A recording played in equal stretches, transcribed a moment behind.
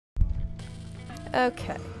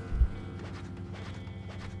Okay.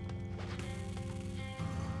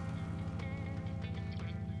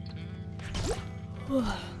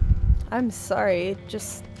 I'm sorry,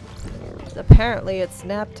 just apparently it's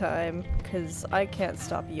nap time, because I can't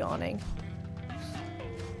stop yawning.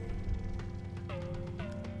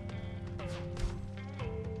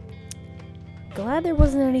 Glad there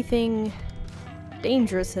wasn't anything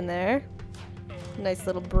dangerous in there. Nice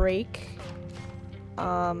little break.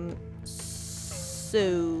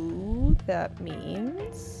 So that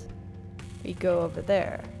means we go over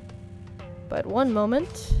there. But one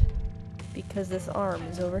moment, because this arm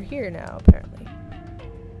is over here now, apparently.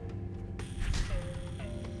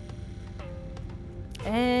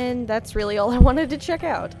 And that's really all I wanted to check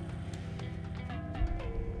out.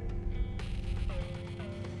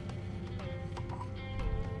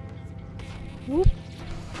 Whoop.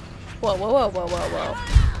 Whoa, whoa, whoa, whoa, whoa, whoa.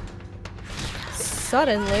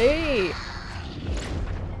 Suddenly!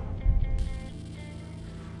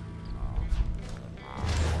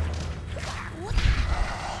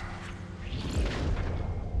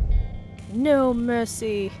 No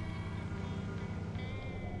mercy.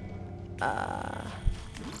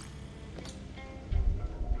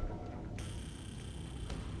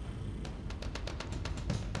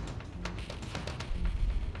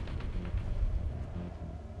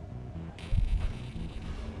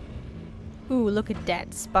 Ooh, look at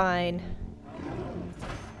that spine.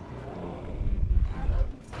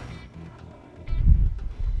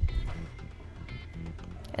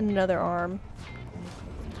 And another arm.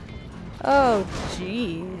 Oh,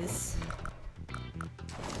 jeez.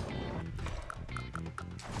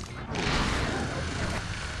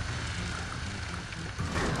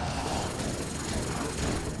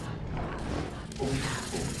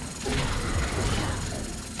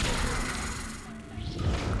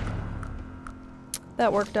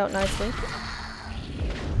 That worked out nicely.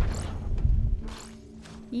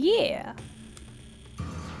 Yeah.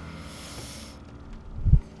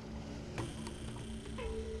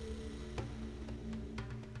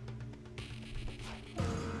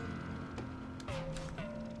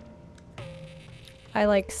 I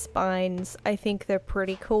like spines. I think they're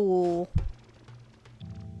pretty cool.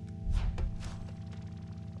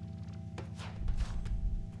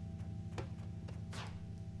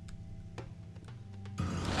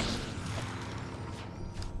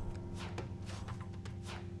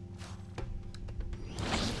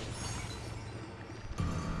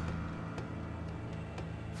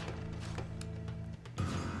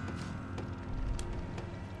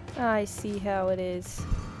 I see how it is.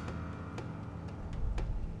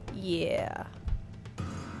 Yeah.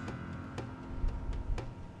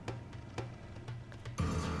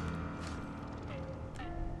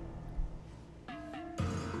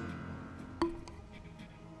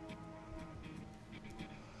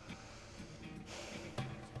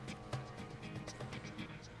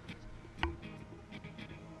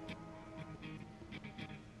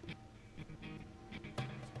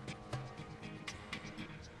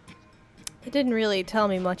 It didn't really tell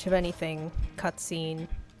me much of anything, cutscene.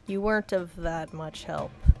 You weren't of that much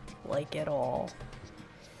help, like at all.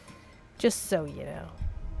 Just so you know.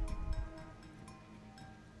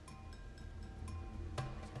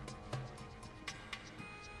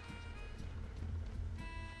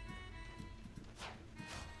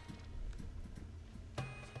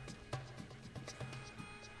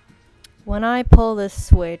 When I pull this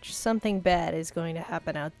switch, something bad is going to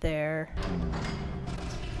happen out there.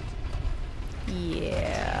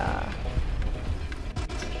 Yeah.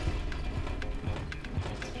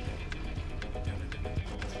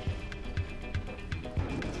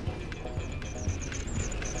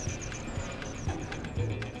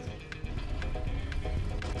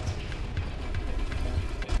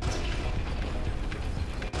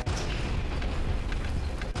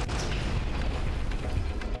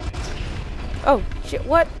 Oh, shit,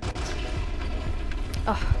 what?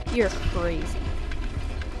 Ugh, you're crazy.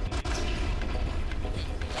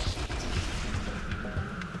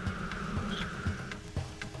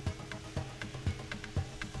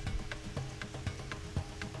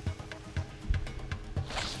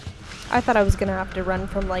 I thought I was gonna have to run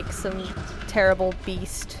from, like, some terrible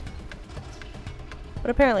beast.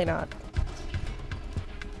 But apparently not.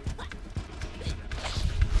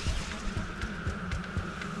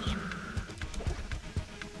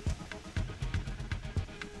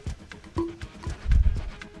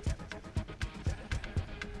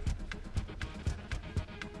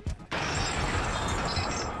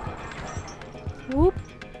 Whoop.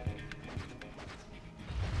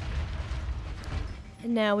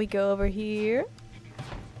 And now we go over here.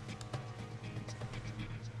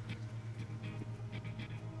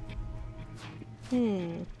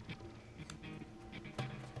 Oh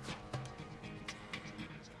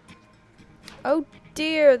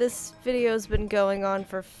dear, this video's been going on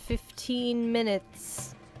for 15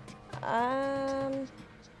 minutes.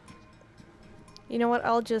 You know what?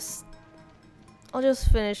 I'll just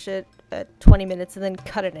finish it at 20 minutes and then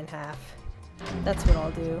cut it in half. That's what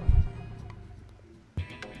I'll do.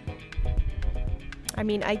 I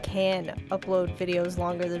mean, I can upload videos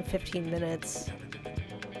longer than 15 minutes,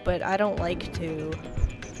 but I don't like to.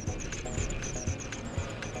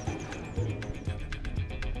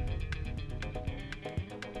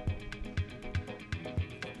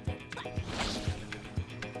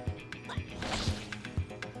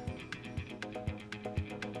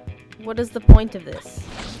 What is the point of this?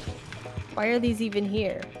 Why are these even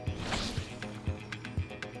here?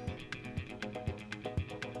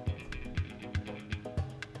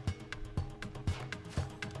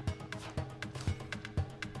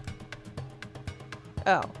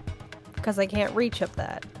 Oh, because I can't reach up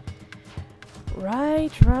that.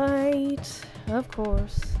 Right, of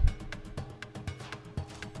course.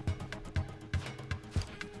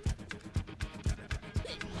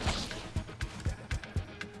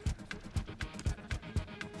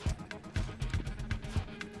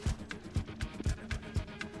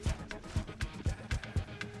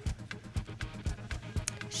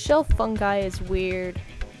 Shelf fungi is weird.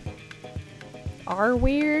 Are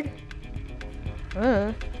weird?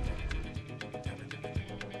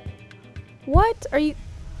 What are you?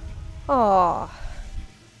 Aw.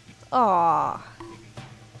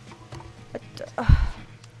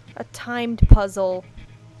 A timed puzzle.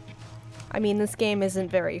 I mean, this game isn't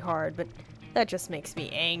very hard, but that just makes me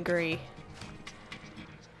angry.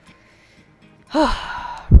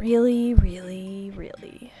 Really?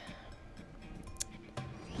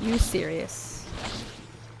 You serious?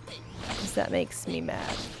 Because that makes me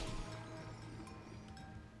mad.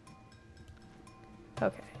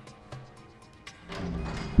 Okay.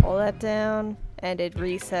 Pull that down, and it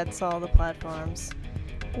resets all the platforms.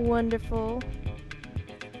 Wonderful.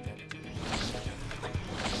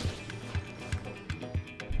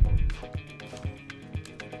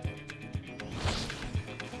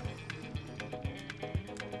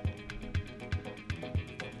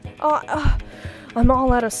 Oh, I'm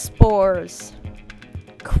all out of spores.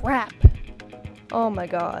 Crap. Oh my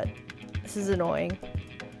god. This is annoying.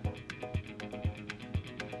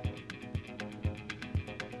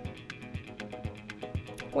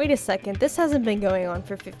 Wait a second, this hasn't been going on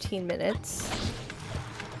for 15 minutes.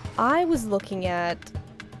 I was looking at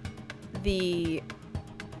the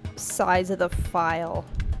size of the file,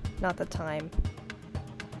 not the time.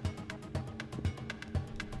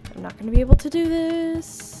 I'm not gonna be able to do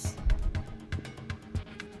this.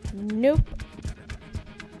 Nope.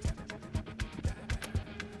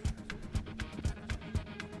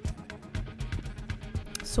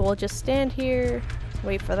 So we'll just stand here,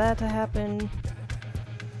 wait for that to happen.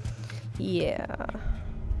 Yeah.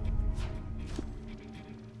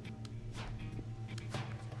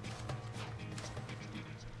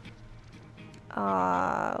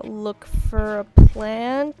 Look for a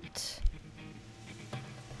plant.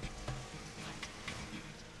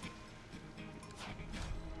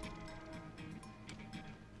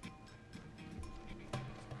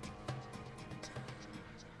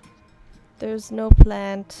 There's no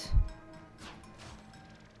plant.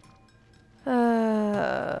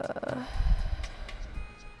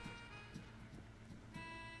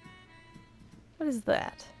 What is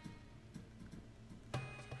that?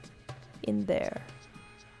 In there.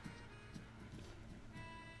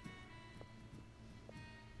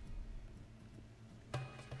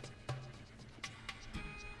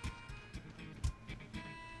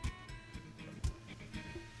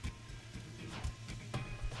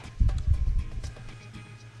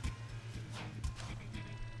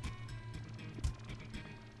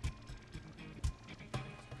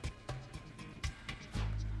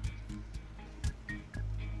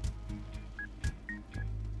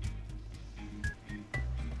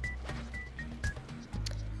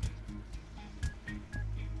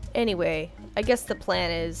 Anyway, I guess the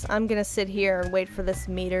plan is I'm gonna sit here and wait for this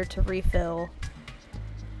meter to refill.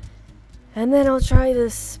 And then I'll try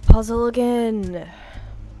this puzzle again.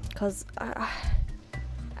 Cause I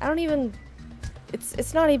don't even...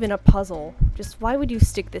 It's not even a puzzle. Just why would you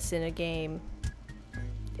stick this in a game?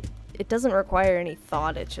 It doesn't require any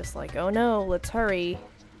thought. It's just like, oh no, let's hurry.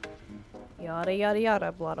 Yada yada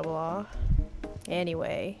yada, blah blah blah.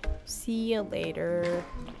 Anyway, see you later.